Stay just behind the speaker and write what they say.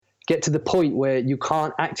get to the point where you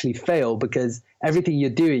can't actually fail, because everything you're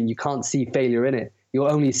doing, you can't see failure in it. You're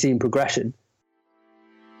only seeing progression.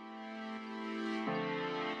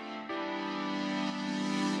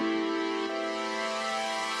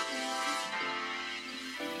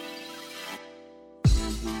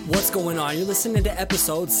 What's going on? You're listening to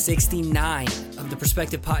episode 69 of the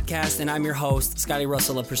Perspective Podcast, and I'm your host, Scotty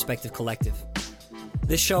Russell of Perspective Collective.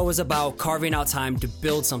 This show is about carving out time to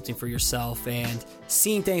build something for yourself and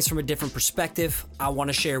seeing things from a different perspective. I want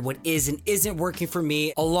to share what is and isn't working for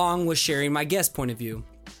me, along with sharing my guest point of view.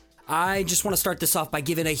 I just want to start this off by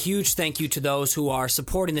giving a huge thank you to those who are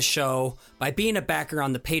supporting the show by being a backer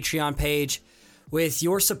on the Patreon page. With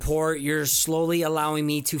your support, you're slowly allowing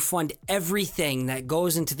me to fund everything that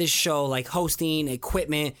goes into this show, like hosting,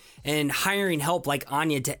 equipment, and hiring help like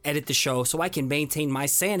Anya to edit the show so I can maintain my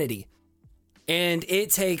sanity. And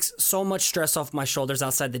it takes so much stress off my shoulders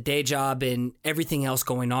outside the day job and everything else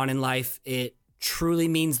going on in life. It truly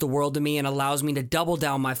means the world to me and allows me to double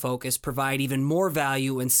down my focus, provide even more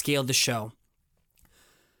value, and scale the show.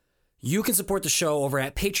 You can support the show over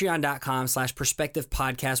at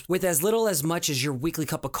patreon.com/perspectivepodcast with as little as much as your weekly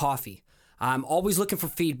cup of coffee. I'm always looking for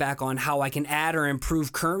feedback on how I can add or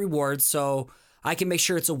improve current rewards so I can make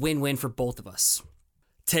sure it's a win-win for both of us.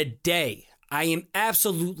 Today, I am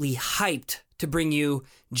absolutely hyped to bring you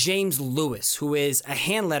James Lewis, who is a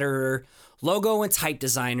hand letterer, logo and type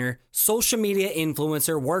designer, social media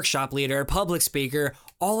influencer, workshop leader, public speaker,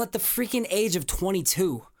 all at the freaking age of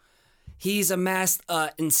 22. He's amassed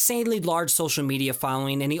an insanely large social media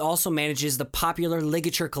following, and he also manages the popular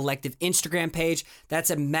Ligature Collective Instagram page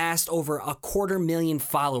that's amassed over 250,000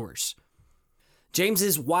 followers. James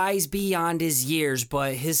is wise beyond his years,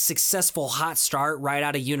 but his successful hot start right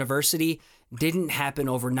out of university didn't happen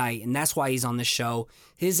overnight, and that's why he's on the show.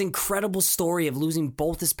 His incredible story of losing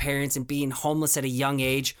both his parents and being homeless at a young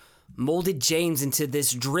age molded James into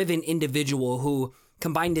this driven individual who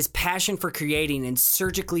combined his passion for creating and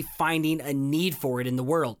surgically finding a need for it in the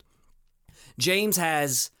world. James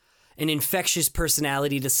has an infectious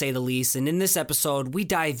personality, to say the least, and in this episode, we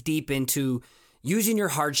dive deep into using your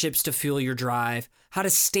hardships to fuel your drive, how to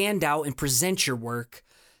stand out and present your work,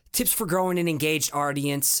 tips for growing an engaged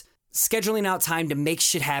audience, scheduling out time to make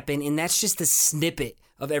shit happen, and that's just a snippet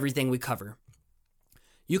of everything we cover.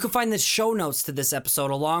 You can find the show notes to this episode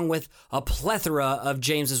along with a plethora of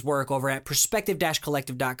James's work over at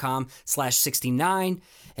perspective-collective.com/69.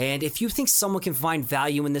 And if you think someone can find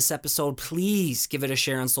value in this episode, please give it a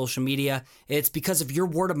share on social media. It's because of your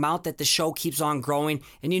word of mouth that the show keeps on growing,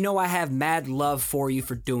 and you know I have mad love for you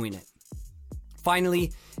for doing it.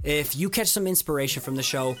 Finally, if you catch some inspiration from the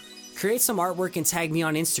show, create some artwork and tag me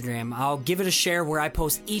on Instagram. I'll give it a share where I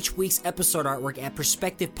post each week's episode artwork at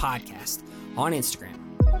Perspective Podcast on Instagram.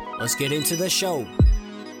 Let's get into the show.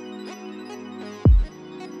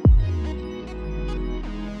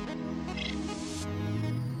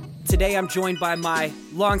 Today I'm joined by my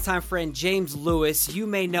longtime friend James Lewis. You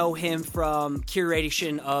may know him from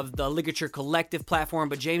curation of the Ligature Collective platform,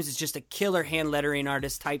 but James is just a killer hand lettering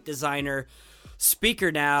artist, type designer,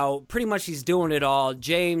 speaker now. Pretty much he's doing it all.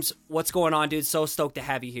 James, what's going on, dude? So stoked to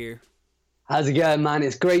have you here. How's it going, man?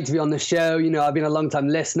 It's great to be on the show. You know, I've been a long-time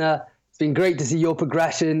listener. It's been great to see your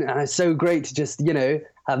progression, and it's so great to just, you know,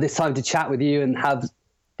 have this time to chat with you and have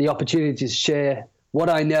the opportunity to share what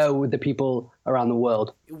I know with the people around the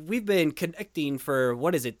world. We've been connecting for,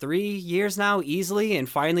 3 years now, easily, and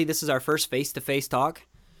finally this is our first face-to-face talk.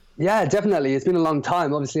 Yeah, definitely. It's been a long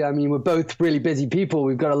time. Obviously, I mean, we're both really busy people.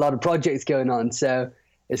 We've got a lot of projects going on, so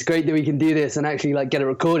it's great that we can do this and actually like get it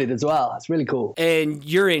recorded as well. It's really cool. And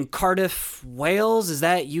you're in Cardiff, Wales. Is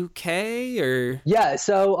that UK or? Yeah,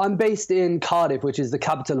 so I'm based in Cardiff, which is the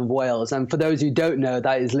capital of Wales. And for those who don't know,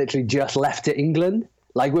 that is literally just left to England.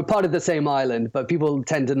 Like, we're part of the same island, but people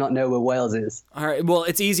tend to not know where Wales is. All right. Well,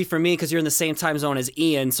 it's easy for me because you're in the same time zone as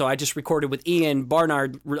Ian. So I just recorded with Ian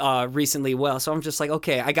Barnard recently. So I'm just like,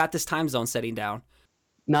 okay, I got this time zone setting down.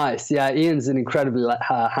 Nice. Yeah, Ian's an incredibly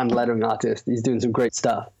hand lettering artist. He's doing some great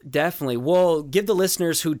stuff. Definitely. Well, give the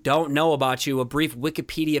listeners who don't know about you a brief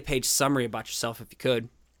Wikipedia page summary about yourself, if you could.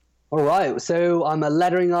 All right. So I'm a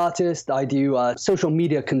lettering artist. I do social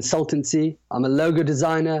media consultancy. I'm a logo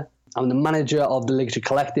designer. I'm the manager of the Ligature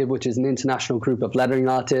Collective, which is an international group of lettering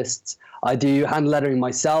artists. I do hand lettering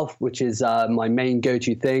myself, which is my main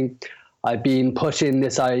go-to thing. I've been pushing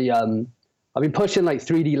this. I've been pushing like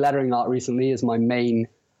 3D lettering art recently as my main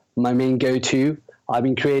go-to. I've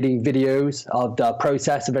been creating videos of the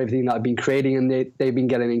process of everything that I've been creating, and they've been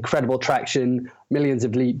getting incredible traction, millions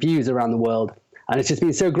of views around the world. And it's just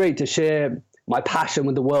been so great to share my passion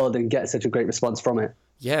with the world and get such a great response from it.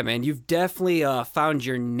 Yeah, man, you've definitely found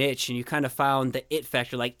your niche, and you kind of found the it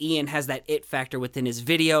factor. Like Ian has that it factor within his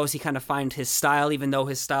videos. He kind of finds his style, even though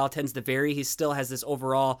his style tends to vary. He still has this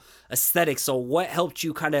overall aesthetic. So what helped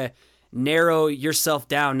you kind of narrow yourself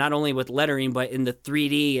down, not only with lettering, but in the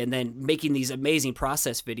 3D and then making these amazing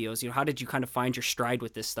process videos? You know, how did you kind of find your stride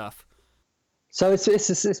with this stuff? So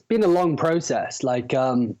it's been a long process. Like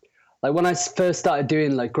when I first started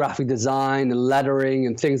doing like graphic design and lettering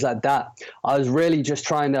and things like that, I was really just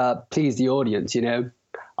trying to please the audience, you know.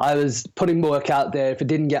 I was putting work out there. If it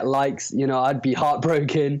didn't get likes, you know, I'd be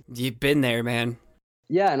heartbroken. You've been there, man.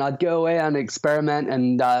 Yeah, and I'd go away and experiment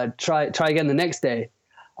and try again the next day.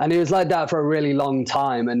 And it was like that for a really long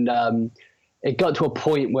time. And it got to a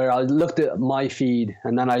point where I looked at my feed,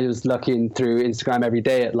 and then I was looking through Instagram every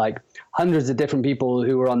day at like hundreds of different people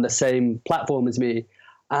who were on the same platform as me.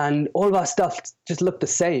 And all of our stuff just looked the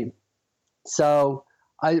same. So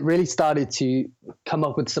I really started to come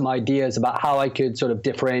up with some ideas about how I could sort of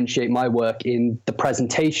differentiate my work in the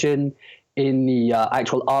presentation, in the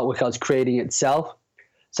actual artwork I was creating itself.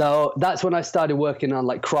 So that's when I started working on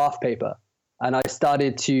like craft paper. And I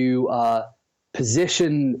started to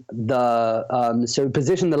position the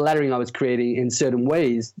lettering I was creating in certain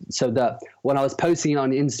ways, so that when I was posting it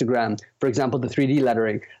on Instagram, for example, the 3D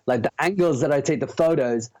lettering, like the angles that I take the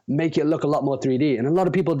photos make it look a lot more 3D. And a lot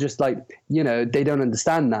of people just like, you know, they don't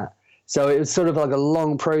understand that. So it was sort of like a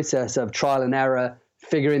long process of trial and error,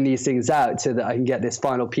 figuring these things out so that I can get this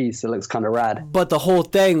final piece that looks kind of rad. But the whole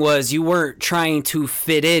thing was you weren't trying to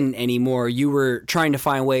fit in anymore. You were trying to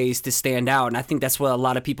find ways to stand out. And I think that's what a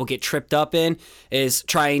lot of people get tripped up in, is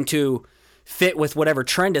trying to fit with whatever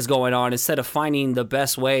trend is going on instead of finding the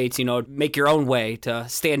best way to, you know, make your own way to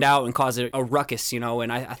stand out and cause a ruckus, you know.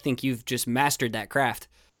 And I think you've just mastered that craft.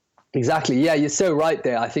 Exactly. Yeah, you're so right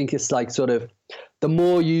there. I think it's like sort of the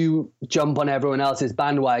more you jump on everyone else's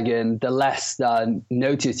bandwagon, the less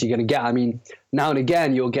notice you're going to get. I mean, now and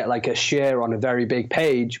again, you'll get like a share on a very big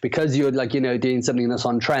page because you're like, you know, doing something that's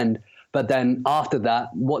on trend. But then after that,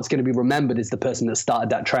 what's going to be remembered is the person that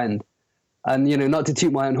started that trend. And, you know, not to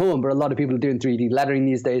toot my own horn, but a lot of people are doing 3D lettering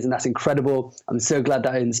these days, and that's incredible. I'm so glad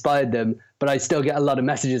that I inspired them. But I still get a lot of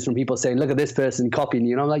messages from people saying, look at this person copying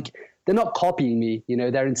you. And I'm like, they're not copying me, you know,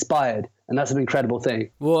 they're inspired. And that's an incredible thing.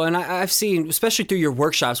 Well, and I've seen, especially through your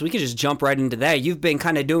workshops, we can just jump right into that. You've been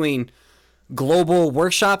kind of doing global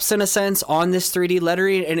workshops in a sense on this 3D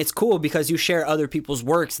lettering. And it's cool because you share other people's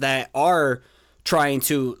works that are trying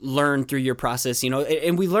to learn through your process, you know,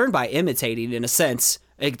 and we learn by imitating in a sense,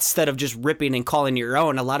 instead of just ripping and calling your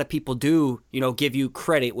own. A lot of people do, you know, give you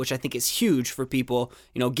credit, which I think is huge for people,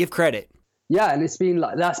 you know, give credit. Yeah. And it's been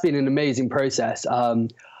like, that's been an amazing process.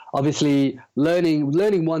 Obviously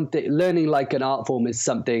learning one thing, learning like an art form is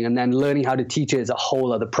something, and then learning how to teach it is a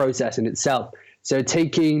whole other process in itself. So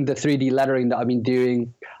taking the 3D lettering that I've been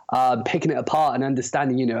doing, picking it apart and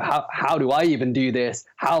understanding, you know, how do I even do this?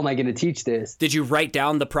 How am I going to teach this? Did you write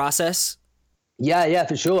down the process? Yeah,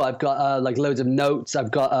 for sure. I've got like loads of notes.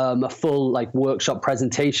 I've got a full like workshop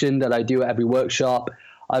presentation that I do at every workshop.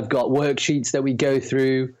 I've got worksheets that we go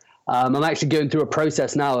through. I'm actually going through a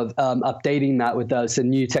process now of updating that with some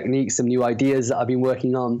new techniques, some new ideas that I've been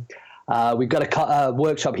working on. We've got a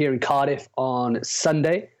workshop here in Cardiff on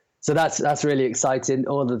Sunday. So that's really exciting.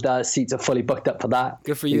 All of the seats are fully booked up for that.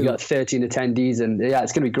 Good for you. We've got 13 attendees, and yeah,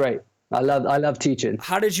 it's going to be great. I love teaching.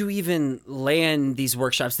 How did you even land these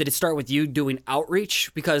workshops? Did it start with you doing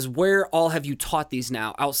outreach? Because where all have you taught these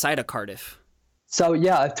now outside of Cardiff? So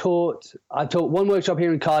yeah, I've taught one workshop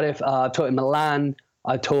here in Cardiff. I've taught in Milan.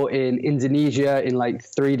 I taught in Indonesia in like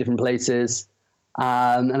 3 different places.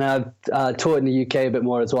 And I've taught in the UK a bit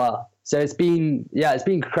more as well. So it's been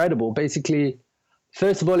incredible. Basically,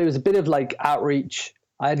 first of all, it was a bit of like outreach.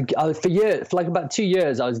 For like about 2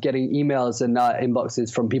 years, I was getting emails and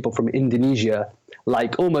inboxes from people from Indonesia,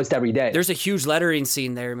 like almost every day. There's a huge lettering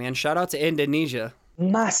scene there, man. Shout out to Indonesia.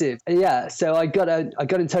 Massive. Yeah. So I got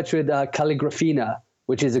in touch with Calligrafina,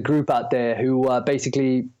 which is a group out there who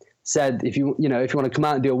basically said, if you want to come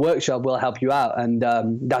out and do a workshop, we'll help you out. And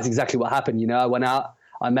that's exactly what happened. You know, I went out,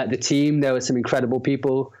 I met the team. There were some incredible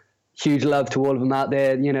people. Huge love to all of them out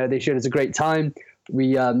there. You know, they showed us a great time.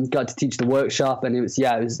 We got to teach the workshop, and it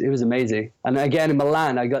was amazing. And again, in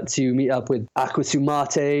Milan, I got to meet up with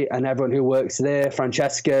Aquasumate and everyone who works there,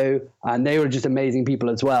 Francesco, and they were just amazing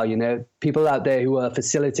people as well. You know, people out there who are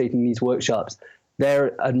facilitating these workshops.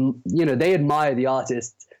 They admire the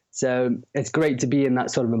artists. So it's great to be in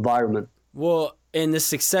that sort of environment. Well, in the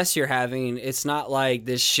success you're having, it's not like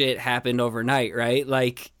this shit happened overnight, right?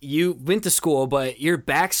 Like, you went to school, but your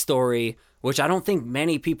backstory which I don't think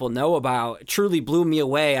many people know about. It truly blew me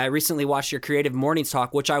away. I recently watched your Creative Mornings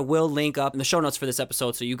talk, which I will link up in the show notes for this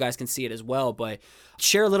episode so you guys can see it as well. But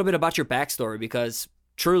share a little bit about your backstory, because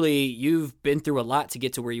truly you've been through a lot to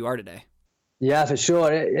get to where you are today. Yeah, for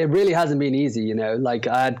sure. It really hasn't been easy, you know. Like,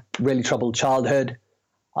 I had really troubled childhood.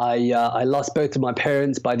 I lost both of my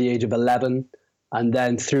parents by the age of 11. And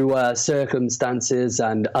then through circumstances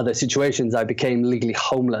and other situations, I became legally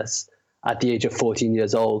homeless at the age of 14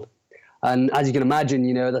 years old. And as you can imagine,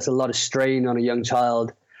 you know, that's a lot of strain on a young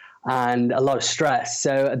child and a lot of stress.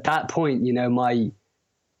 So at that point, you know, my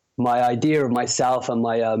idea of myself and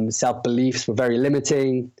my self-beliefs were very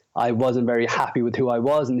limiting. I wasn't very happy with who I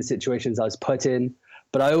was and the situations I was put in.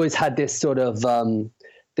 But I always had this sort of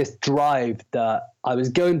this drive that I was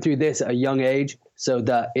going through this at a young age so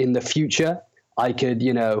that in the future I could,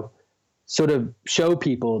 you know, sort of show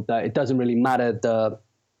people that it doesn't really matter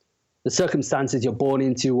the circumstances you're born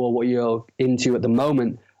into or what you're into at the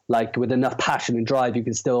moment. Like, with enough passion and drive, you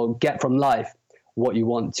can still get from life what you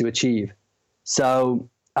want to achieve. So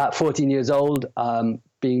at 14 years old,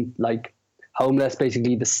 being like homeless,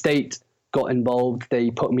 basically the state got involved. They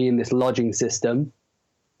put me in this lodging system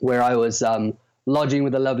where I was lodging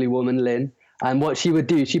with a lovely woman, Lynn. And what she would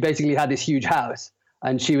do, she basically had this huge house,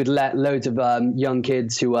 and she would let loads of young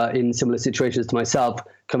kids who are in similar situations to myself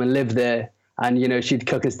come and live there. And, you know, she'd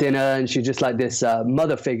cook us dinner, and she's just like this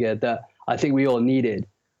mother figure that I think we all needed.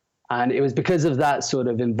 And it was because of that sort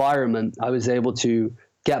of environment I was able to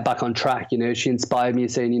get back on track. You know, she inspired me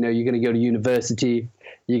saying, you know, you're going to go to university,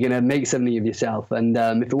 you're going to make something of yourself. And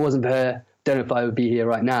if it wasn't for her, don't know if I would be here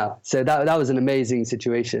right now. So that was an amazing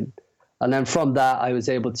situation. And then from that, I was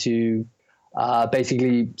able to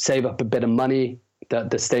basically save up a bit of money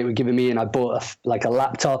that the state were giving me. And I bought a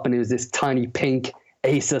laptop, and it was this tiny pink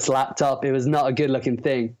Asus laptop. It was not a good looking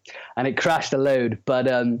thing, and it crashed a load, but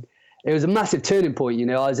it was a massive turning point. You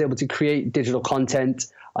know, I was able to create digital content.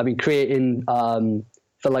 I've been creating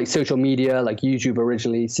for like social media, like YouTube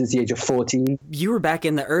originally, since the age of 14. You were back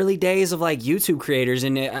in the early days of like YouTube creators,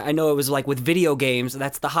 and I know it was like with video games.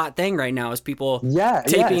 That's the hot thing right now, is people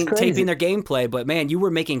taping their gameplay. But man, you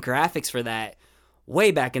were making graphics for that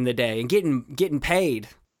way back in the day and getting paid.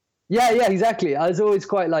 Yeah, exactly. I was always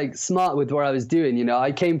quite like smart with what I was doing. You know,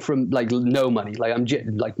 I came from like no money, like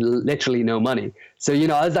like literally no money. So, you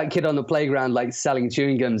know, I was that kid on the playground, like selling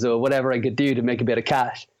chewing gums or whatever I could do to make a bit of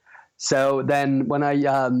cash. So then when I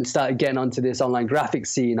started getting onto this online graphics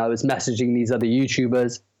scene, I was messaging these other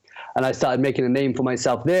YouTubers, and I started making a name for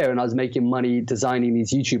myself there, and I was making money designing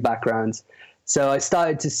these YouTube backgrounds. So I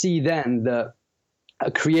started to see then that a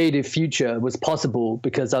creative future was possible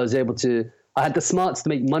because I had the smarts to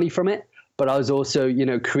make money from it, but I was also, you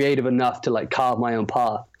know, creative enough to like carve my own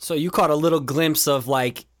path. So you caught a little glimpse of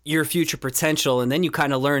like your future potential, and then you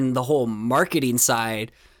kind of learned the whole marketing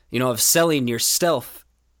side, you know, of selling your stuff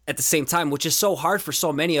at the same time, which is so hard for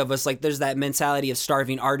so many of us. Like, there's that mentality of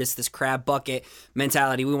starving artists, this crab bucket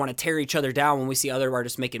mentality. We want to tear each other down when we see other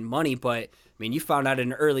artists making money. But I mean, you found out at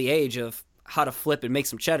an early age of how to flip and make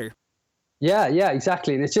some cheddar. Yeah,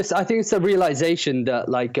 exactly. And it's just, I think it's the realization that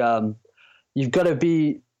like, you've got to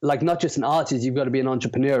be like not just an artist, you've got to be an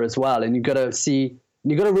entrepreneur as well. And you've got to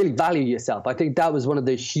really value yourself. I think that was one of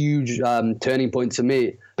the huge turning points for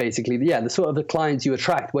me, basically. Yeah, the sort of the clients you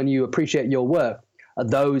attract when you appreciate your work are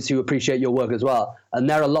those who appreciate your work as well. And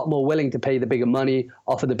they're a lot more willing to pay the bigger money,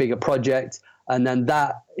 offer the bigger project. And then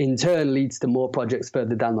that in turn leads to more projects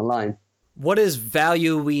further down the line. What does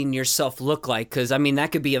valuing yourself look like? Because, I mean,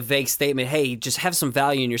 that could be a vague statement. Hey, just have some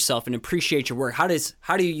value in yourself and appreciate your work. How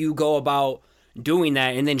do you go about doing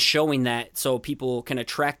that and then showing that so people can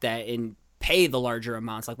attract that and pay the larger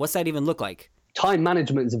amounts? Like, what's that even look like? Time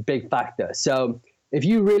management is a big factor. So if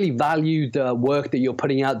you really value the work that you're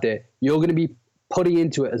putting out there, you're going to be putting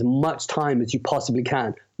into it as much time as you possibly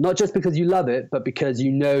can. Not just because you love it, but because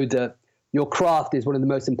you know that your craft is one of the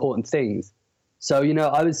most important things. So, you know,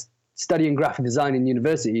 I was studying graphic design in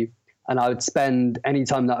university, and I would spend any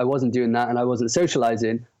time that I wasn't doing that and I wasn't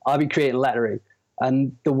socializing, I'd be creating lettering.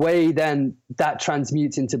 And the way then that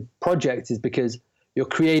transmutes into projects is because you're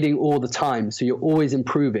creating all the time. So you're always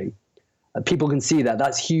improving. People can see that.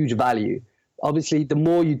 That's huge value. Obviously, the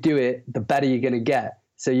more you do it, the better you're going to get.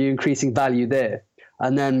 So you're increasing value there.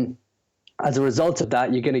 And then as a result of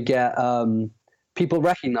that, you're going to get people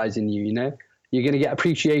recognizing you, you know? You're going to get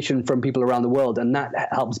appreciation from people around the world, and that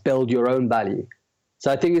helps build your own value. So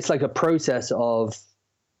I think it's like a process of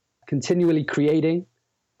continually creating,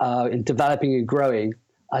 and developing and growing,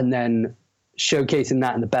 and then showcasing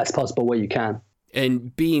that in the best possible way you can.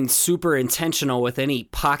 and being super intentional with any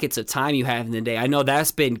pockets of time you have in the day. I know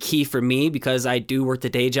that's been key for me because I do work the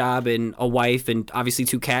day job and a wife and obviously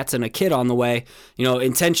 2 cats and a kid on the way. You know,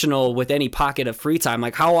 intentional with any pocket of free time.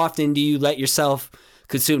 Like, how often do you let yourself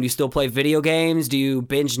consume? Do you still play video games? Do you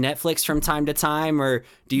binge Netflix from time to time? Or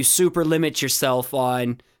do you super limit yourself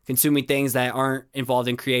on consuming things that aren't involved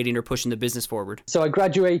in creating or pushing the business forward? So I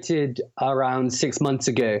graduated around 6 months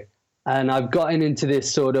ago, and I've gotten into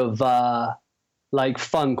this sort of like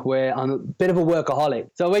funk where I'm a bit of a workaholic.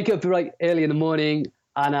 So I wake up like early in the morning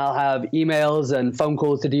and I'll have emails and phone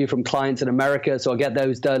calls to do from clients in America. So I'll get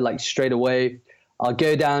those done like straight away. I'll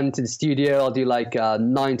go down to the studio. I'll do like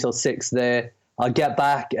 9 till 6 there. I'll get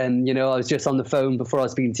back and, you know, I was just on the phone before I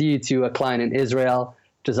was speaking to you to a client in Israel,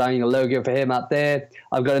 designing a logo for him out there.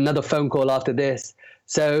 I've got another phone call after this.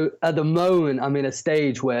 So at the moment, I'm in a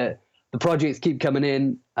stage where the projects keep coming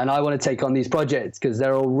in and I want to take on these projects because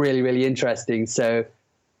they're all really, really interesting. So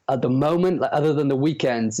at the moment, like, other than the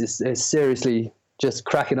weekends, it's seriously just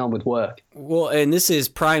cracking on with work. Well, and this is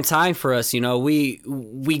prime time for us. You know, we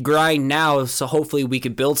grind now, so hopefully we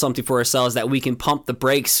can build something for ourselves that we can pump the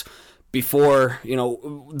brakes before, you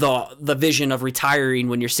know, the vision of retiring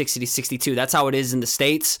when you're 60 to 62. That's how it is in the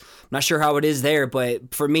States. I'm not sure how it is there,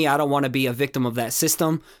 but for me, I don't want to be a victim of that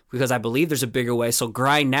system because I believe there's a bigger way. So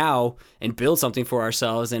grind now and build something for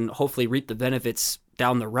ourselves and hopefully reap the benefits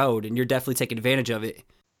down the road. And you're definitely taking advantage of it.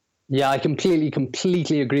 Yeah, I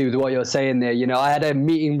completely agree with what you're saying there. You know, I had a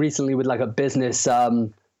meeting recently with like a business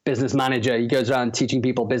manager. He goes around teaching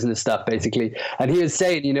people business stuff, basically. And he was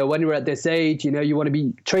saying, you know, when you're at this age, you know, you want to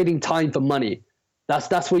be trading time for money.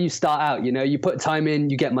 That's where you start out. You know, you put time in,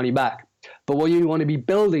 you get money back. But what you want to be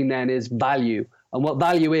building then is value. And what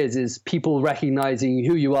value is people recognizing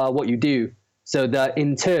who you are, what you do. So that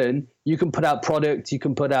in turn, you can put out products, you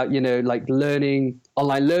can put out, you know, like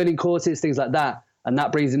online learning courses, things like that. And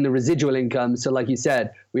that brings in the residual income. So like you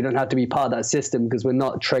said, we don't have to be part of that system because we're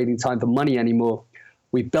not trading time for money anymore.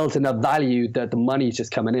 We've built enough value that the money is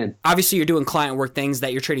just coming in. Obviously, you're doing client work, things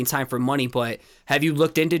that you're trading time for money, but have you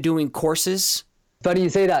looked into doing courses? Funny you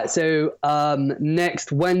say that. So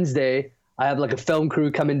next Wednesday, I have like a film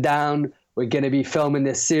crew coming down. We're going to be filming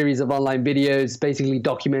this series of online videos, basically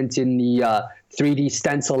documenting the 3D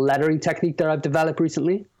stencil lettering technique that I've developed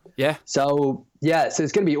recently. Yeah. So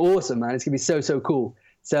it's going to be awesome, man. It's going to be so cool.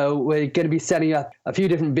 So we're going to be setting up a few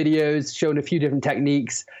different videos, showing a few different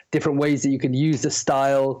techniques, different ways that you can use the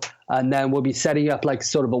style. And then we'll be setting up like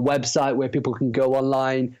sort of a website where people can go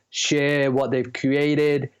online, share what they've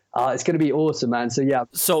created. It's going to be awesome, man. So yeah.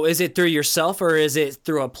 So is it through yourself or is it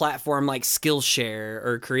through a platform like Skillshare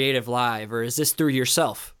or Creative Live, or is this through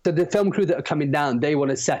yourself? So the film crew that are coming down, they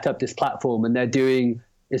want to set up this platform and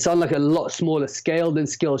it's on like a lot smaller scale than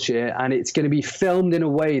Skillshare, and it's going to be filmed in a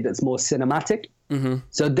way that's more cinematic. Mm-hmm.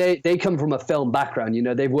 So they come from a film background, you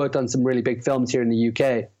know, they've worked on some really big films here in the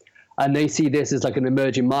UK, and they see this as like an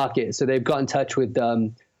emerging market. So they've got in touch with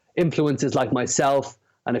influencers like myself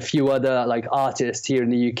and a few other like artists here in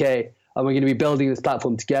the UK, and we're going to be building this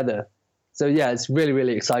platform together. So yeah, it's really,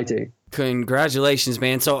 really exciting. Congratulations,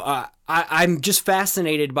 man. So I'm just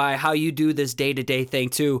fascinated by how you do this day-to-day thing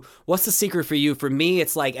too. What's the secret for you? For me,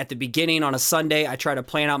 it's like at the beginning on a Sunday, I try to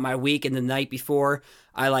plan out my week, and the night before,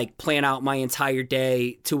 I like plan out my entire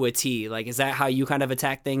day to a T. Like, is that how you kind of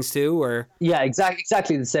attack things too, or? Yeah,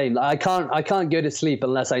 exactly the same. I can't go to sleep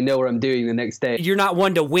unless I know what I'm doing the next day. You're not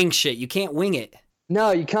one to wing shit. You can't wing it.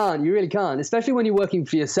 No, you can't. You really can't. Especially when you're working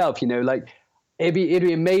for yourself, you know, like it'd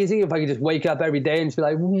be amazing if I could just wake up every day and just be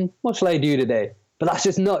like, what shall I do today? But that's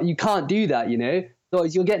just not, you can't do that, you know,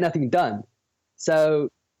 otherwise you'll get nothing done. So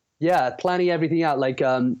yeah, planning everything out like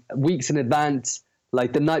weeks in advance,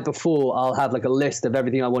 like the night before, I'll have like a list of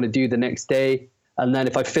everything I want to do the next day. And then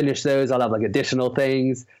if I finish those, I'll have like additional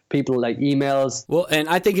things, people like emails. Well, and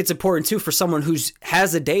I think it's important too for someone who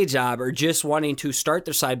has a day job or just wanting to start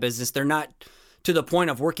their side business. They're not to the point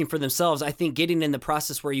of working for themselves. I think getting in the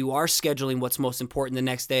process where you are scheduling what's most important the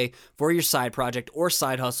next day for your side project or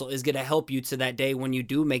side hustle is going to help you to that day when you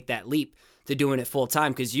do make that leap to doing it full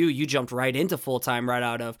time. Because you jumped right into full time right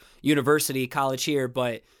out of university, college here,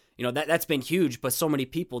 but you know that's been huge. But so many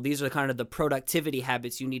people, these are kind of the productivity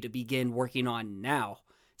habits you need to begin working on now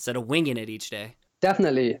instead of winging it each day.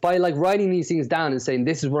 Definitely. By like writing these things down and saying,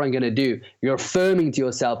 this is what I'm going to do, you're affirming to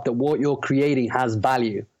yourself that what you're creating has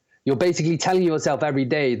value. You're basically telling yourself every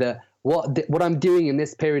day that what I'm doing in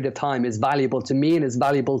this period of time is valuable to me and is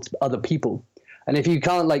valuable to other people. And if you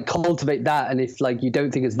can't like cultivate that, and if like you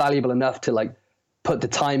don't think it's valuable enough to like put the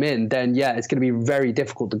time in, then yeah, it's going to be very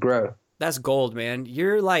difficult to grow. That's gold, man.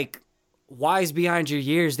 You're like wise behind your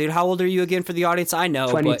years, dude. How old are you again for the audience? I know.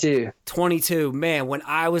 22. But 22. Man, when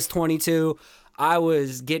I was 22, I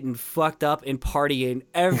was getting fucked up and partying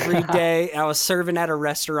every day. I was serving at a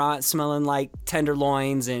restaurant smelling like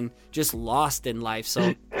tenderloins and just lost in life.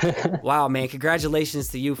 So, wow, man, congratulations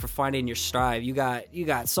to you for finding your stride. You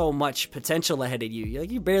got so much potential ahead of you. Like,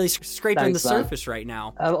 you're barely scraping the surface right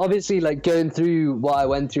now. Obviously, like going through what I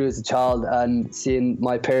went through as a child and seeing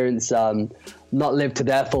my parents not live to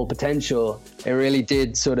their full potential, it really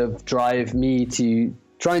did sort of drive me to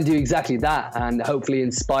try and do exactly that and hopefully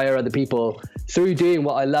inspire other people through doing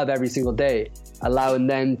what I love every single day, allowing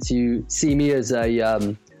them to see me as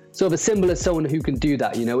a sort of a symbol of someone who can do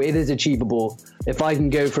that. You know, it is achievable. If I can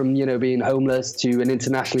go from, you know, being homeless to an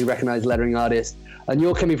internationally recognized lettering artist, and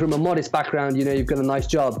you're coming from a modest background, you know, you've got a nice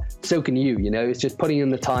job, so can you. You know, it's just putting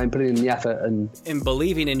in the time, putting in the effort, and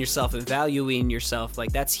believing in yourself and valuing yourself.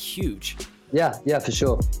 Like, that's huge. Yeah, for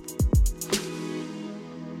sure.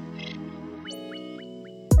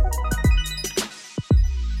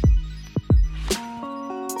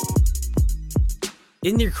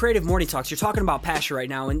 In your Creative Morning Talks, you're talking about passion right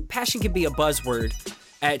now, and passion can be a buzzword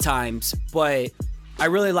at times, but I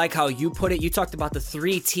really like how you put it. You talked about the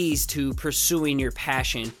 3 T's to pursuing your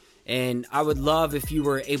passion, and I would love if you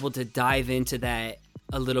were able to dive into that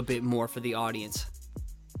a little bit more for the audience.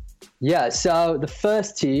 Yeah, so the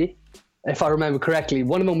first T, if I remember correctly,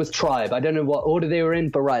 one of them was tribe. I don't know what order they were in,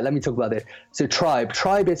 but right, let me talk about it. So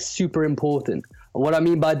tribe is super important. And what I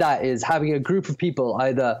mean by that is having a group of people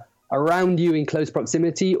either around you in close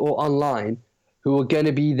proximity or online who are going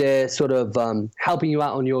to be there sort of helping you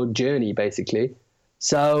out on your journey, basically.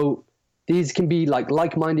 So these can be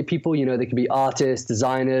like-minded people, you know, they can be artists,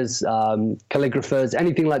 designers, calligraphers,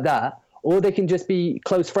 anything like that. Or they can just be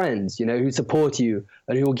close friends, you know, who support you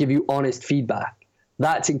and who will give you honest feedback.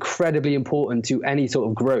 That's incredibly important to any sort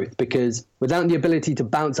of growth, because without the ability to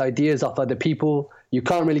bounce ideas off other people, you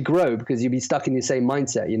can't really grow because you'll be stuck in your same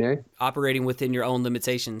mindset, you know? Operating within your own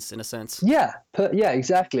limitations, in a sense. Yeah,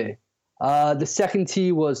 exactly. The second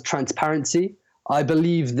T was transparency. I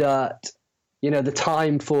believe that, you know, the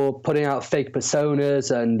time for putting out fake personas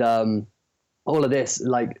and all of this,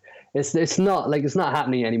 like, it's not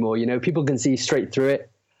happening anymore. You know, people can see straight through it.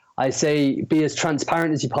 I say be as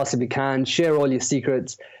transparent as you possibly can, share all your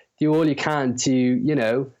secrets, do all you can to, you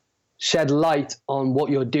know, shed light on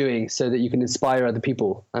what you're doing so that you can inspire other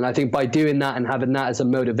people. And I think by doing that and having that as a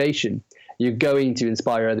motivation, you're going to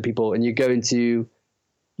inspire other people and you're going to,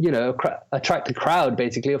 you know, attract a crowd,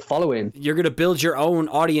 basically, of following. You're going to build your own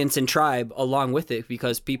audience and tribe along with it,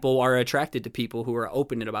 because people are attracted to people who are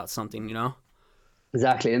open about something, you know?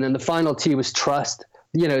 Exactly. And then the final T was trust.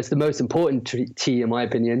 You know, it's the most important T, in my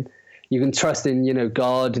opinion. You can trust in, you know,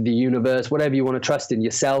 God, the universe, whatever you want to trust in,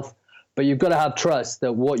 yourself. But you've got to have trust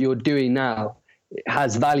that what you're doing now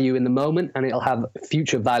has value in the moment, and it'll have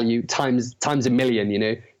future value times a million. You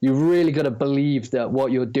know, you really got to believe that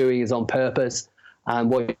what you're doing is on purpose and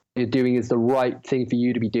what you're doing is the right thing for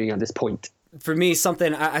you to be doing at this point. For me,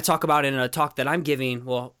 something I talk about in a talk that I'm giving,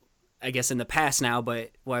 well, I guess in the past now,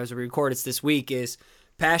 but as we record it's this week, is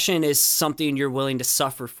passion is something you're willing to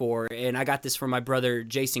suffer for. And I got this from my brother,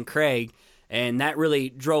 Jason Craig. And that really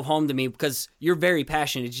drove home to me, because you're very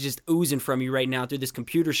passionate. It's just oozing from you right now through this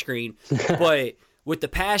computer screen. But with the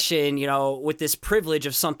passion, you know, with this privilege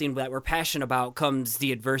of something that we're passionate about comes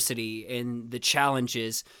the adversity and the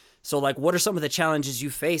challenges. So, like, what are some of the challenges you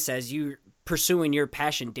face as you pursuing your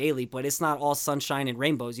passion daily? But it's not all sunshine and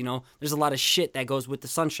rainbows, you know? There's a lot of shit that goes with the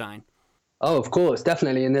sunshine. Oh, of course,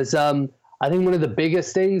 definitely. And there's, I think one of the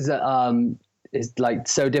biggest things that is like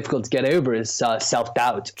so difficult to get over is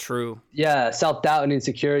self-doubt. True. Yeah, self-doubt and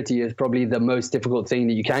insecurity is probably the most difficult thing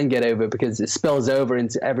that you can get over, because it spills over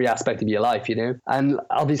into every aspect of your life, you know? And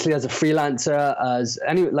obviously as a freelancer,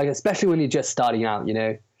 especially when you're just starting out, you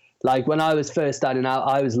know, like when I was first starting out,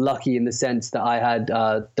 I was lucky in the sense that I had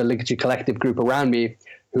the Ligature Collective group around me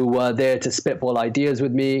who were there to spitball ideas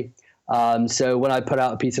with me. So when I put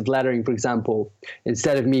out a piece of lettering, for example,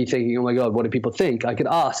 instead of me thinking, oh my God, what do people think? I could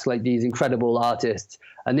ask like these incredible artists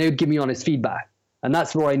and they would give me honest feedback. And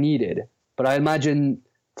that's what I needed. But I imagine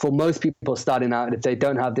for most people starting out, if they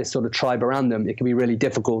don't have this sort of tribe around them, it can be really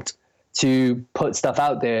difficult to put stuff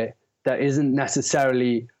out there that isn't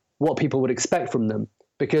necessarily what people would expect from them.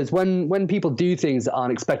 Because when people do things that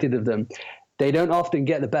aren't expected of them, they don't often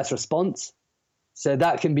get the best response. So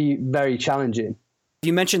that can be very challenging.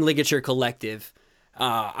 You mentioned Ligature Collective.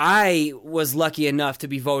 I was lucky enough to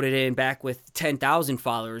be voted in back with 10,000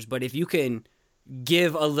 followers, but if you can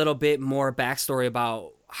give a little bit more backstory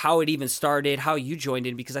about how it even started, how you joined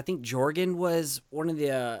in, because I think Jorgen was one of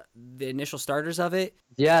the initial starters of it.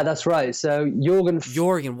 Yeah, that's right. So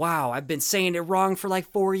Jorgen, wow, I've been saying it wrong for like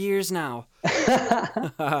 4 years now.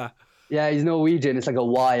 Yeah, he's Norwegian. It's like a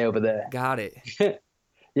Y over there. Got it.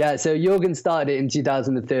 Yeah, so Jorgen started it in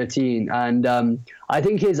 2013, and I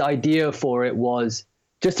think his idea for it was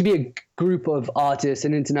just to be a group of artists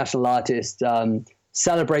and international artists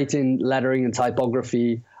celebrating lettering and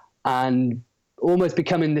typography, and almost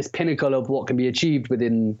becoming this pinnacle of what can be achieved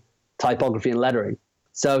within typography and lettering.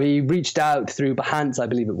 So he reached out through Behance, I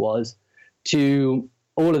believe it was, to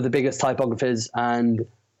all of the biggest typographers, and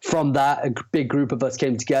from that, a big group of us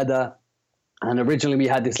came together. And originally we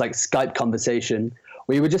had this like Skype conversation.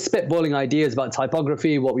 We were just spitballing ideas about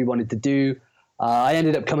typography, what we wanted to do. I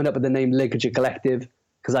ended up coming up with the name Ligature Collective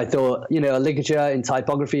because I thought, a ligature in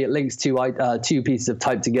typography, it links two pieces of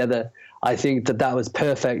type together. I think that was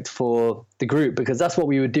perfect for the group because that's what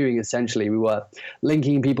we were doing essentially. We were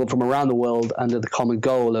linking people from around the world under the common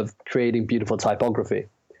goal of creating beautiful typography.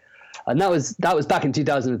 And that was back in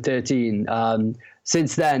 2013.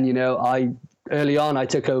 Since then, early on, I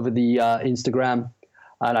took over the Instagram,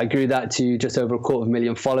 and I grew that to just over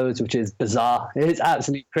 250,000 followers, which is bizarre. It's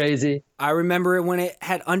absolutely crazy. I remember it when it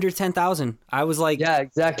had under 10,000. I was like, yeah,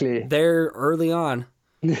 exactly, there early on.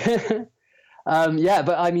 Yeah,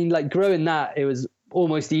 but I mean, like growing that, it was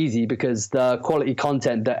almost easy because the quality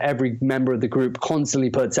content that every member of the group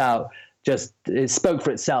constantly puts out it spoke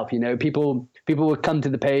for itself. People would come to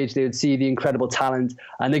the page, they would see the incredible talent,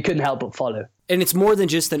 and they couldn't help but follow. And it's more than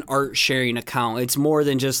just an art sharing account. It's more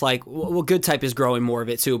than just like, well, Good Type is growing more of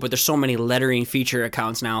it too, but there's so many lettering feature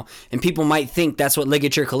accounts now, and people might think that's what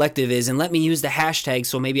Ligature Collective is, and let me use the hashtag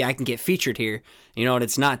so maybe I can get featured here. And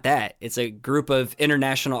it's not that. It's a group of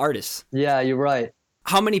international artists. Yeah, you're right.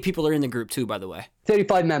 How many people are in the group too, by the way?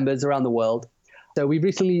 35 members around the world. So we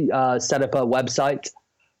recently set up a website.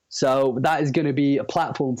 So that is going to be a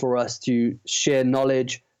platform for us to share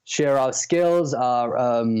knowledge, share our skills,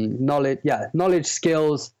 our knowledge,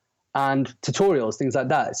 skills, and tutorials, things like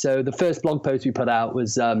that. So the first blog post we put out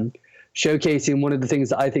was showcasing one of the things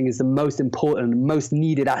that I think is the most important, most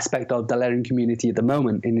needed aspect of the lettering community at the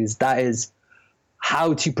moment, and that is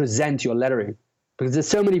how to present your lettering. Because there's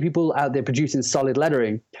so many people out there producing solid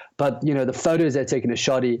lettering, but the photos they're taking are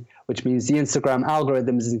shoddy, which means the Instagram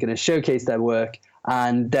algorithm isn't going to showcase their work.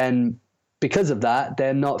 And then because of that,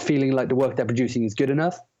 they're not feeling like the work they're producing is good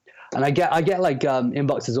enough. And I get like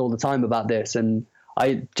inboxes all the time about this, and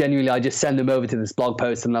I just send them over to this blog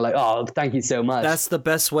post, and they're like, "Oh, thank you so much." That's the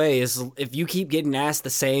best way. Is if you keep getting asked the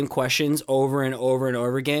same questions over and over and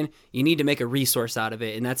over again, you need to make a resource out of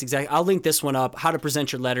it. And that's exactly. I'll link this one up. How to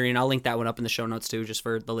present your lettering. I'll link that one up in the show notes too, just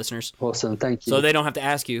for the listeners. Awesome, thank you. So they don't have to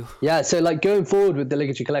ask you. Yeah. So like going forward with the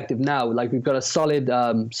Ligature Collective now, like we've got a solid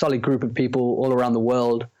group of people all around the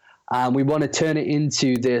world. And we want to turn it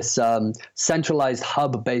into this centralized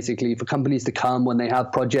hub, basically, for companies to come when they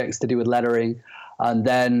have projects to do with lettering. And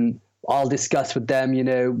then I'll discuss with them,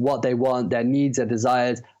 what they want, their needs, their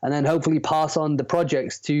desires, and then hopefully pass on the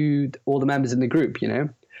projects to all the members in the group,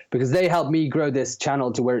 because they help me grow this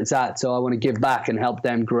channel to where it's at. So I want to give back and help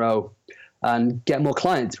them grow and get more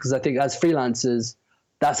clients, because I think as freelancers,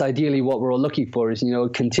 that's ideally what we're all looking for is, a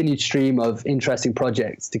continued stream of interesting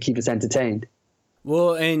projects to keep us entertained.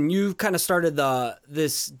 Well, and you kind of started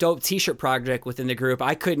this dope t-shirt project within the group.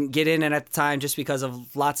 I couldn't get in it at the time just because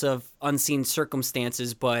of lots of unseen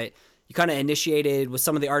circumstances, but you kind of initiated with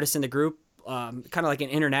some of the artists in the group, kind of like an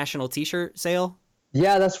international t-shirt sale.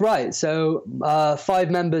 Yeah, that's right. So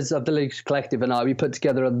 5 members of the Ligature Collective and we put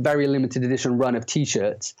together a very limited edition run of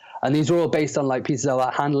t-shirts. And these were all based on like pieces of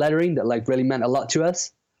our hand lettering that like really meant a lot to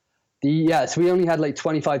us. So we only had like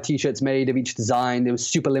 25 t-shirts made of each design. It was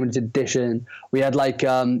super limited edition. We had like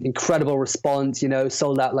incredible response,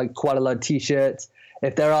 sold out like quite a lot of t-shirts.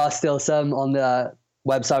 If there are still some on the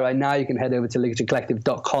website right now, you can head over to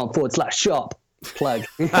ligaturecollective.com/shop. Plug.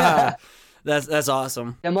 That's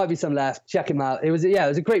awesome. There might be some left. Check them out. It was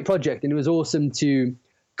a great project, and it was awesome to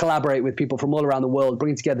collaborate with people from all around the world,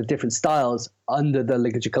 bringing together different styles under the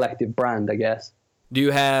Ligature Collective brand, I guess. Do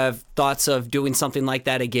you have thoughts of doing something like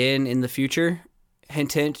that again in the future?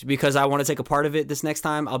 Hint, hint, because I want to take a part of it this next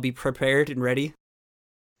time. I'll be prepared and ready.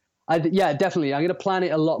 Yeah, definitely. I'm going to plan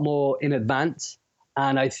it a lot more in advance.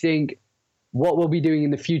 And I think what we'll be doing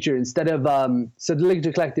in the future, instead of, so the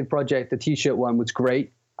Ligature Collective project, the t-shirt one was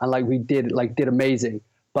great. And like we did amazing.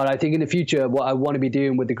 But I think in the future, what I want to be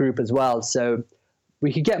doing with the group as well. So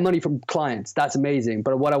we could get money from clients. That's amazing.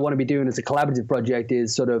 But what I want to be doing as a collaborative project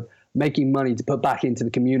is sort of making money to put back into the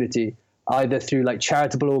community, either through like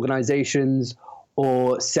charitable organizations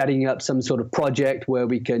or setting up some sort of project where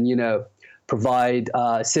we can, provide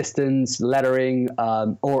assistance, lettering,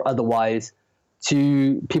 or otherwise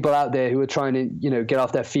to people out there who are trying to, get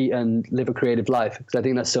off their feet and live a creative life. Because I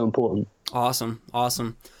think that's so important. Awesome.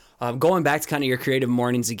 Going back to kind of your creative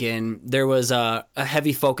mornings again, there was a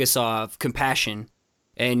heavy focus of compassion.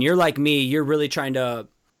 And you're like me, you're really trying to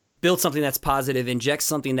build something that's positive, inject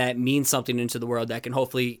something that means something into the world that can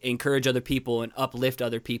hopefully encourage other people and uplift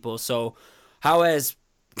other people. So how has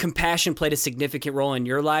compassion played a significant role in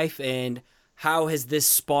your life, and how has this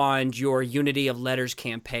spawned your Unity of Letters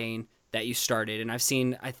campaign that you started? And I've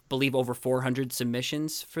seen, I believe, over 400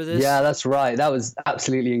 submissions for this. Yeah, that's right. That was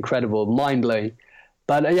absolutely incredible, mind-blowing.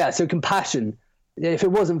 But so compassion. If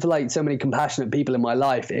it wasn't for like so many compassionate people in my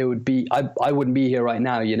life, it would be I wouldn't be here right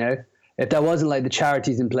now. If there wasn't like the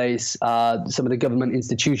charities in place, some of the government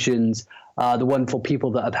institutions, the wonderful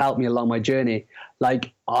people that have helped me along my journey,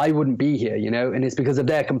 like I wouldn't be here. And it's because of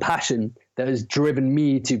their compassion that has driven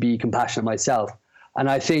me to be compassionate myself. And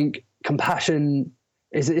I think compassion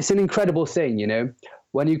it's an incredible thing.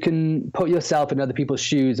 When you can put yourself in other people's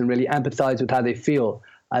shoes and really empathize with how they feel,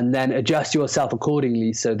 and then adjust yourself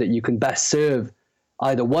accordingly so that you can best serve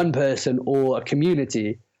either one person or a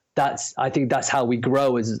community. I think that's how we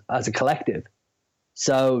grow as a collective.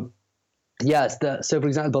 So yes, so for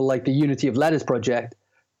example, like the Unity of Letters project,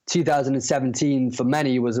 2017 for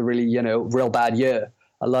many was a really, real bad year.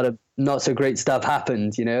 A lot of not so great stuff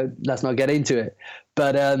happened, let's not get into it.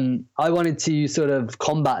 But I wanted to sort of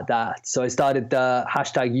combat that. So I started the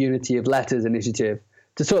hashtag Unity of Letters initiative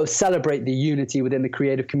to sort of celebrate the unity within the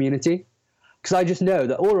creative community. Because I just know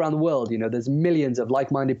that all around the world, there's millions of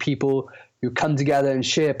like-minded people who come together and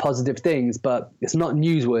share positive things, but it's not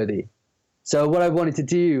newsworthy. So what I wanted to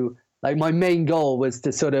do, like my main goal was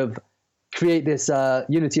to sort of create this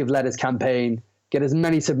Unity of Letters campaign, get as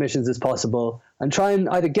many submissions as possible, and try and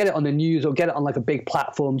either get it on the news or get it on like a big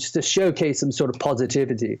platform just to showcase some sort of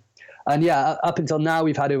positivity. And up until now,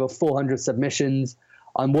 we've had over 400 submissions.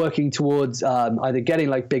 I'm working towards either getting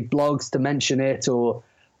like big blogs to mention it, or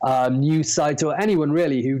news sites, or anyone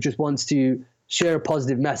really who just wants to share a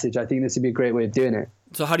positive message. I think this would be a great way of doing it.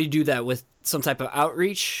 So how do you do that? With some type of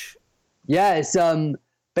outreach? Yeah, it's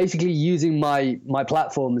basically using my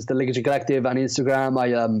platforms, the Ligature Collective and Instagram. I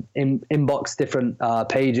inbox different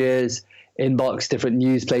pages, inbox different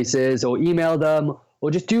news places, or email them,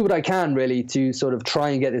 or just do what I can really to sort of try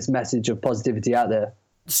and get this message of positivity out there.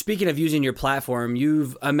 Speaking of using your platform,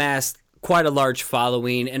 you've amassed quite a large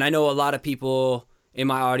following, and I know a lot of people in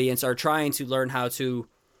my audience are trying to learn how to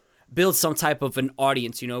build some type of an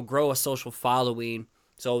audience, grow a social following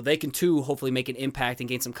so they can too hopefully make an impact and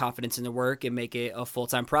gain some confidence in their work and make it a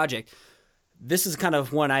full-time project. This is kind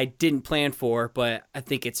of one I didn't plan for, but I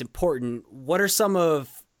think it's important. What are some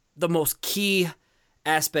of the most key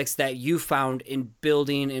aspects that you found in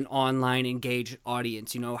building an online engaged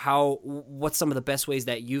audience? What's some of the best ways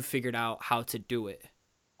that you figured out how to do it?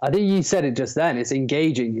 I think you said it just then. It's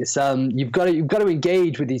engaging. It's you've got to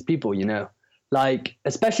engage with these people, like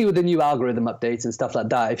especially with the new algorithm updates and stuff like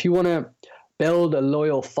that. If you want to build a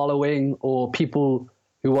loyal following, or people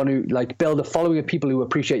who want to like build a following of people who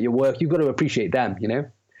appreciate your work, you've got to appreciate them.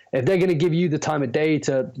 If they're going to give you the time of day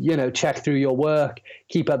to, check through your work,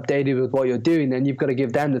 keep updated with what you're doing, then you've got to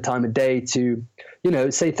give them the time of day to,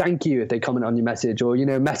 say thank you if they comment on your message, or,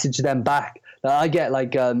 message them back. I get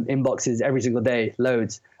like inboxes every single day,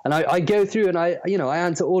 loads. And I go through and I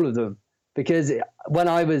answer all of them, because when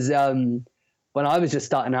I was just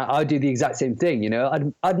starting out, I'd do the exact same thing.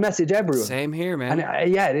 I'd message everyone. Same here, man.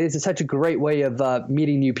 And it is such a great way of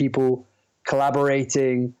meeting new people,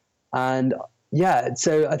 collaborating, and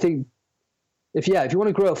so I think if you want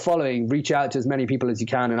to grow a following, reach out to as many people as you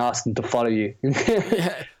can and ask them to follow you.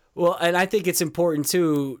 Well, and I think it's important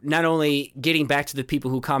too, not only getting back to the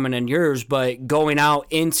people who comment on yours, but going out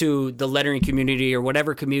into the lettering community or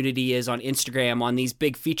whatever community is on Instagram, on these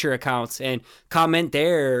big feature accounts, and comment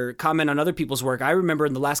there, comment on other people's work. I remember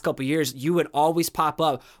in the last couple of years, you would always pop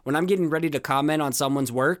up when I'm getting ready to comment on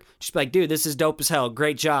someone's work, just be like, dude, this is dope as hell.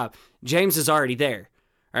 Great job. James is already there.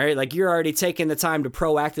 All right, like you're already taking the time to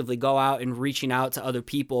proactively go out and reaching out to other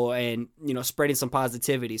people and, spreading some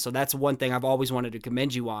positivity. So that's one thing I've always wanted to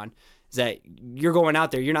commend you on, is that you're going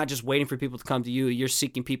out there. You're not just waiting for people to come to you. You're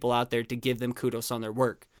seeking people out there to give them kudos on their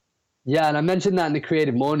work. Yeah, and I mentioned that in the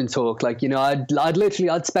Creative Morning Talk. Like,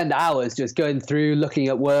 I'd spend hours just going through, looking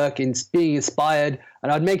at work and being inspired.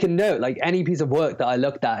 And I'd make a note, like any piece of work that I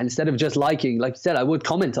looked at, instead of just liking, like you said, I would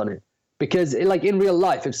comment on it. Because like in real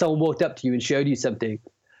life, if someone walked up to you and showed you something,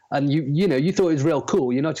 and you thought it was real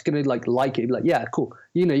cool. You're not just going to like it, like, yeah, cool.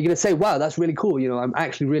 You're going to say, wow, that's really cool. I'm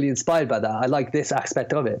actually really inspired by that. I like this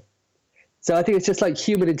aspect of it. So I think it's just like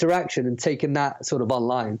human interaction and taking that sort of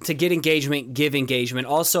online. To get engagement, give engagement.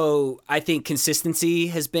 Also, I think consistency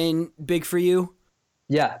has been big for you.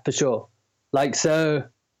 Yeah, for sure. Like I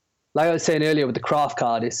was saying earlier with the craft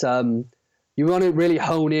card, it's you want to really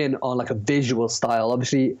hone in on like a visual style.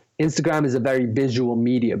 Obviously, Instagram is a very visual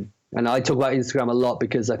medium. And I talk about Instagram a lot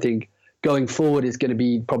because I think going forward is going to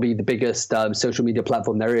be probably the biggest social media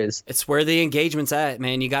platform there is. It's where the engagement's at,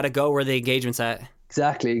 man. You got to go where the engagement's at.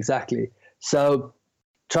 Exactly. So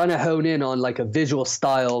trying to hone in on like a visual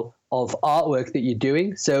style of artwork that you're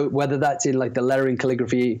doing. So whether that's in like the lettering,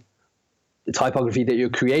 calligraphy, the typography that you're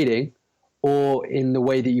creating, or in the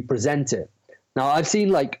way that you present it. Now, I've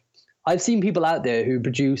seen people out there who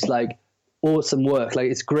produce like awesome work. Like,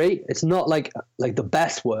 it's great. It's not like the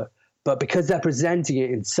best work, but because they're presenting it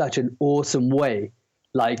in such an awesome way,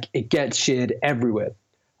 like it gets shared everywhere.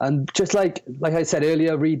 And just like I said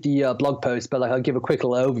earlier, read the blog post, but like I'll give a quick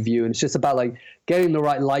little overview. And it's just about like getting the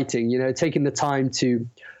right lighting, taking the time to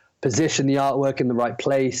position the artwork in the right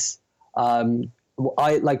place.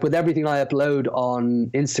 I like with everything I upload on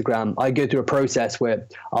Instagram, I go through a process where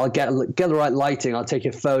I'll get the right lighting. I'll take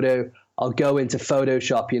a photo. I'll go into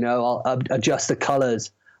Photoshop, I'll adjust the colors.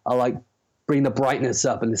 I'll like bring the brightness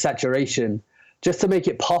up and the saturation just to make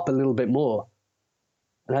it pop a little bit more.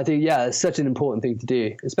 And I think, yeah, it's such an important thing to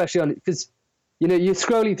do, especially because, you're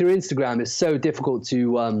scrolling through Instagram. It's so difficult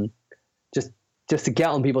to just to get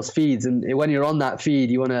on people's feeds. And when you're on that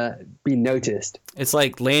feed, you want to be noticed. It's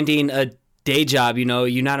like landing a day job. You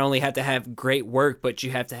not only have to have great work, but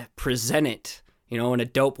you have to present it, in a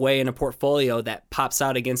dope way in a portfolio that pops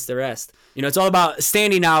out against the rest. It's all about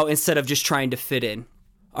standing out instead of just trying to fit in.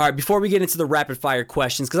 All right, before we get into the rapid fire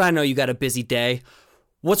questions, because I know you got a busy day,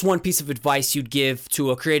 what's one piece of advice you'd give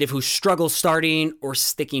to a creative who struggles starting or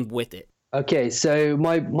sticking with it? Okay, so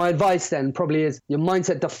my advice then probably is your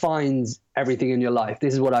mindset defines everything in your life.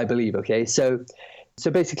 This is what I believe, okay? So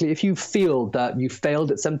basically, if you feel that you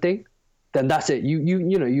failed at something, then that's it.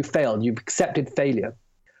 You failed. You've accepted failure.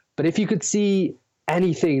 But if you could see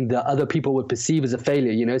anything that other people would perceive as a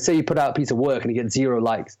failure, say you put out a piece of work and you get 0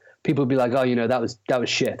 likes, people would be like, oh, that was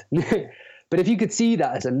shit. But if you could see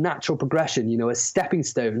that as a natural progression, a stepping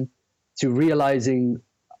stone to realizing,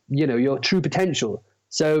 your true potential.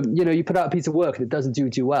 So, you put out a piece of work and it doesn't do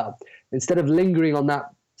too well. Instead of lingering on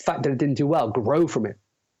that fact that it didn't do well, grow from it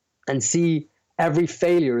and see every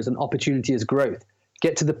failure as an opportunity as growth.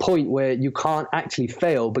 Get to the point where you can't actually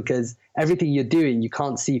fail because everything you're doing, you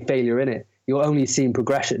can't see failure in it. You're only seeing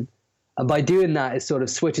progression. And by doing that, it sort of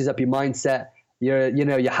switches up your mindset. You're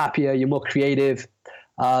happier, you're more creative.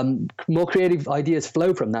 More creative ideas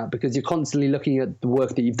flow from that because you're constantly looking at the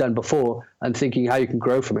work that you've done before and thinking how you can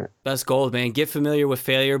grow from it. That's gold, man. Get familiar with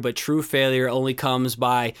failure, but true failure only comes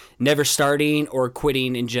by never starting or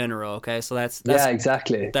quitting in general. Okay, so that's yeah,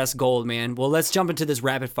 exactly. That's gold, man. Well, let's jump into this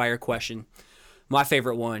rapid fire question. My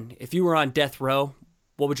favorite one. If you were on death row,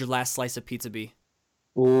 what would your last slice of pizza be?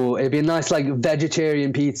 Oh, it'd be a nice like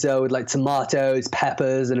vegetarian pizza with like tomatoes,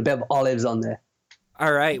 peppers, and a bit of olives on there.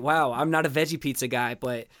 All right. Wow. I'm not a veggie pizza guy,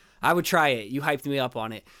 but I would try it. You hyped me up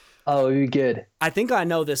on it. Oh, you're good. I think I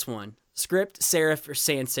know this one. Script, serif, or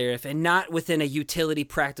sans serif, and not within a utility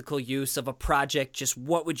practical use of a project. Just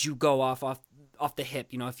what would you go off the hip,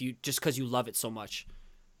 if you just because you love it so much?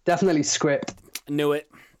 Definitely script. Knew it.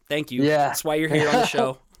 Thank you. Yeah. That's why you're here on the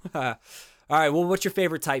show. All right. Well, what's your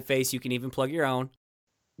favorite typeface? You can even plug your own.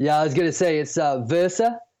 Yeah, I was going to say it's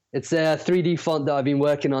Versa. It's a 3D font that I've been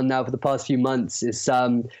working on now for the past few months. It's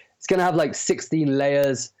going to have like 16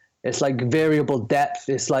 layers. It's like variable depth.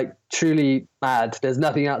 It's like truly mad. There's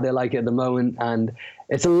nothing out there like it at the moment. And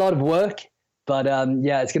it's a lot of work. But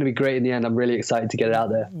yeah, it's going to be great in the end. I'm really excited to get it out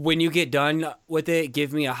there. When you get done with it,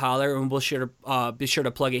 give me a holler and we'll be sure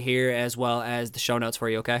to plug it here as well as the show notes for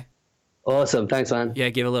you, okay? Awesome. Thanks, man. Yeah,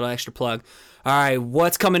 give a little extra plug. All right,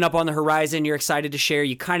 what's coming up on the horizon you're excited to share?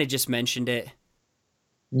 You kind of just mentioned it.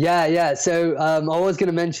 Yeah. So I was going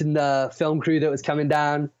to mention the film crew that was coming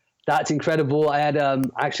down. That's incredible. I had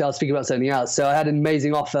actually, I'll speak about something else. So I had an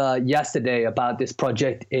amazing offer yesterday about this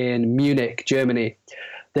project in Munich, Germany.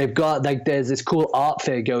 They've got there's this cool art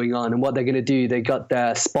fair going on, and what they're going to do, they got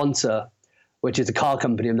their sponsor, which is a car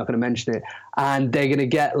company. I'm not going to mention it, and they're going to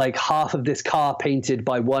get like half of this car painted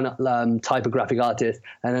by one typographic artist,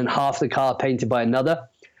 and then half the car painted by another.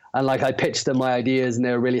 And like I pitched them my ideas, and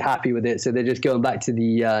they were really happy with it. So they're just going back to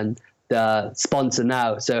the sponsor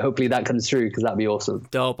now. So hopefully that comes through because that'd be awesome.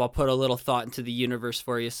 Dope. I'll put a little thought into the universe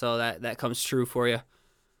for you so that comes true for you.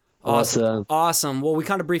 Awesome. Well, we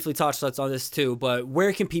kind of briefly touched on this too, but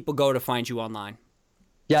where can people go to find you online?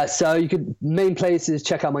 Yeah, so main places,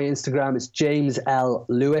 check out my Instagram. It's James L.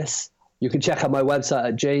 Lewis. You can check out my website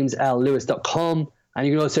at jameslewis.com. And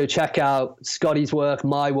you can also check out Scotty's work,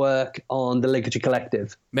 my work on the Ligature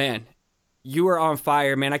Collective. Man, you are on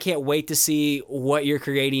fire, man. I can't wait to see what you're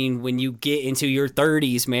creating when you get into your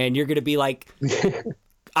 30s, man. You're going to be like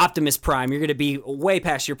Optimus Prime. You're going to be way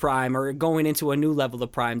past your prime or going into a new level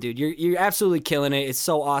of prime, dude. You're absolutely killing it. It's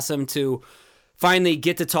so awesome to finally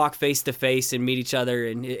get to talk face to face and meet each other.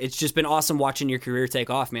 And it's just been awesome watching your career take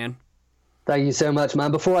off, man. Thank you so much, man.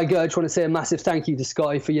 Before I go, I just want to say a massive thank you to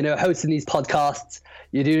Scotty for, hosting these podcasts.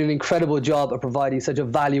 You're doing an incredible job of providing such a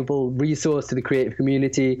valuable resource to the creative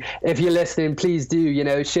community. If you're listening, please do,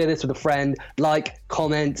 share this with a friend,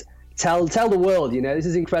 comment, tell the world, this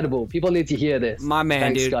is incredible. People need to hear this. My man,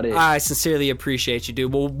 Thanks, dude. Scotty. I sincerely appreciate you,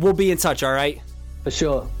 dude. We'll be in touch, all right? For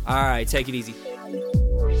sure. All right, take it easy.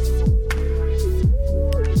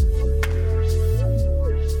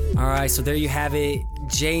 All right, so there you have it.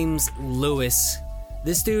 James Lewis.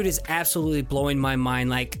 This dude is absolutely blowing my mind.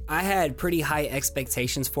 Like, I had pretty high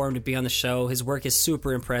expectations for him to be on the show. His work is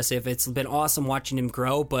super impressive. It's been awesome watching him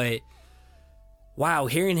grow, but wow,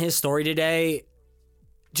 hearing his story today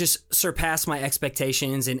just surpassed my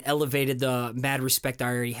expectations and elevated the mad respect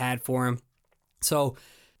I already had for him. So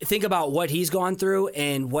think about what he's gone through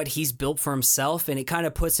and what he's built for himself, and it kind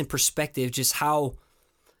of puts in perspective just how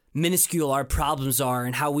minuscule our problems are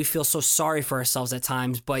and how we feel so sorry for ourselves at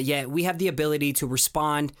times, but yet we have the ability to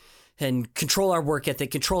respond and control our work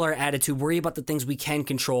ethic, control our attitude, worry about the things we can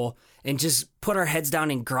control, and just put our heads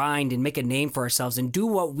down and grind and make a name for ourselves and do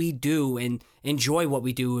what we do and enjoy what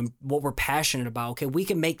we do and what we're passionate about. Okay, we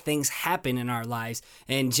can make things happen in our lives,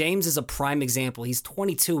 and James is a prime example. He's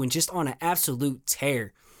 22 and just on an absolute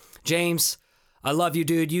tear. James, I love you,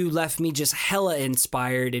 dude. You left me just hella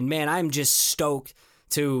inspired, and man, I'm just stoked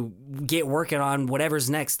to get working on whatever's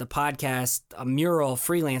next, the podcast, a mural,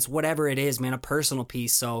 freelance, whatever it is, man, a personal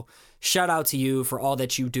piece. So shout out to you for all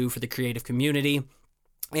that you do for the creative community.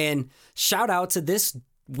 And shout out to this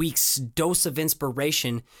week's dose of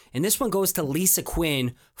inspiration. And this one goes to Lisa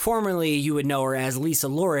Quinn. Formerly, you would know her as Lisa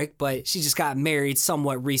Lorick, but she just got married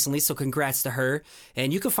somewhat recently. So congrats to her.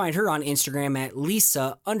 And you can find her on Instagram at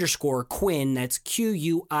Lisa_Quinn. That's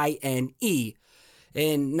Quine.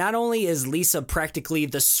 And not only is Lisa practically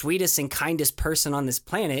the sweetest and kindest person on this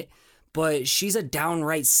planet, but she's a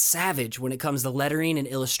downright savage when it comes to lettering and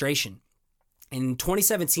illustration. In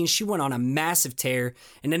 2017, she went on a massive tear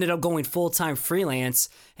and ended up going full-time freelance.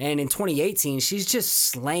 And in 2018, she's just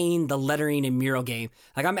slaying the lettering and mural game.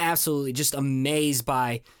 Like, I'm absolutely just amazed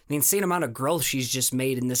by the insane amount of growth she's just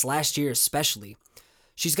made in this last year especially.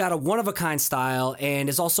 She's got a one-of-a-kind style and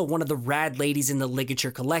is also one of the rad ladies in the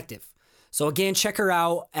Ligature Collective. So again, check her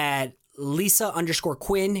out at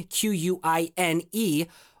Lisa_Quinn, Quine,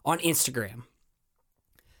 on Instagram.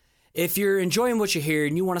 If you're enjoying what you hear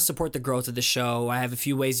and you want to support the growth of the show, I have a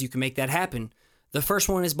few ways you can make that happen. The first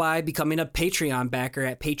one is by becoming a Patreon backer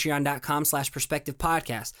at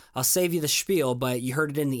patreon.com/perspectivepodcast. I'll save you the spiel, but you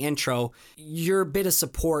heard it in the intro. Your bit of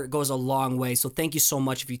support goes a long way, so thank you so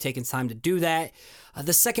much if you've taken time to do that.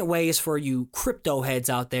 The second way is for you crypto heads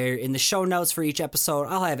out there. In the show notes for each episode,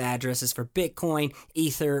 I'll have addresses for Bitcoin,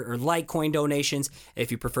 Ether, or Litecoin donations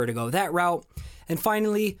if you prefer to go that route. And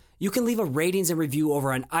finally, you can leave a ratings and review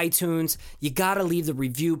over on iTunes. You gotta leave the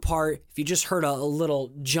review part. If you just heard a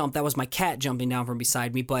little jump, that was my cat jumping down from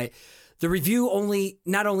beside me, but the review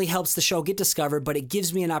not only helps the show get discovered, but it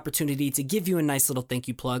gives me an opportunity to give you a nice little thank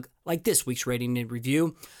you plug, like this week's rating and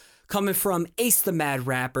review, coming from Ace the Mad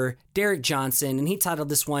Rapper, Derek Johnson, and he titled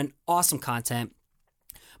this one, Awesome Content.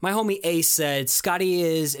 My homie Ace said, Scotty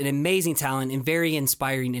is an amazing talent and very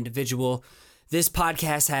inspiring individual. This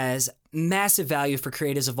podcast has massive value for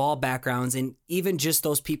creatives of all backgrounds and even just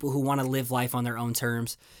those people who want to live life on their own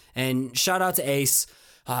terms. And shout out to Ace.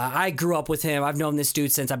 I grew up with him. I've known this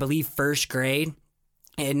dude since, I believe, first grade.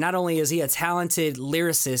 And not only is he a talented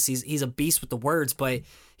lyricist, he's a beast with the words, but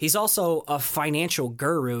he's also a financial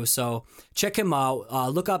guru. So check him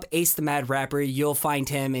out. Look up Ace the Mad Rapper. You'll find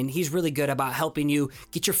him, and he's really good about helping you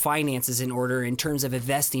get your finances in order in terms of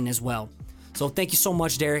investing as well. So thank you so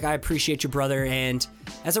much, Derek. I appreciate you, brother. And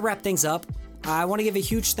as I wrap things up, I want to give a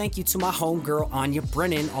huge thank you to my homegirl, Anya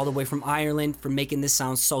Brennan, all the way from Ireland, for making this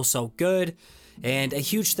sound so good. And a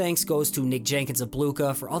huge thanks goes to Nick Jenkins of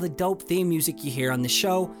Bluka for all the dope theme music you hear on the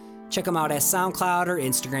show. Check him out at SoundCloud or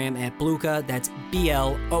Instagram at Bluka. That's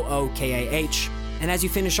BLOOKAH. And as you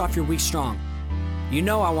finish off your week strong, you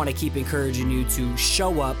know I want to keep encouraging you to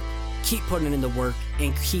show up, keep putting in the work,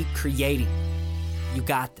 and keep creating. You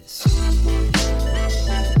got this.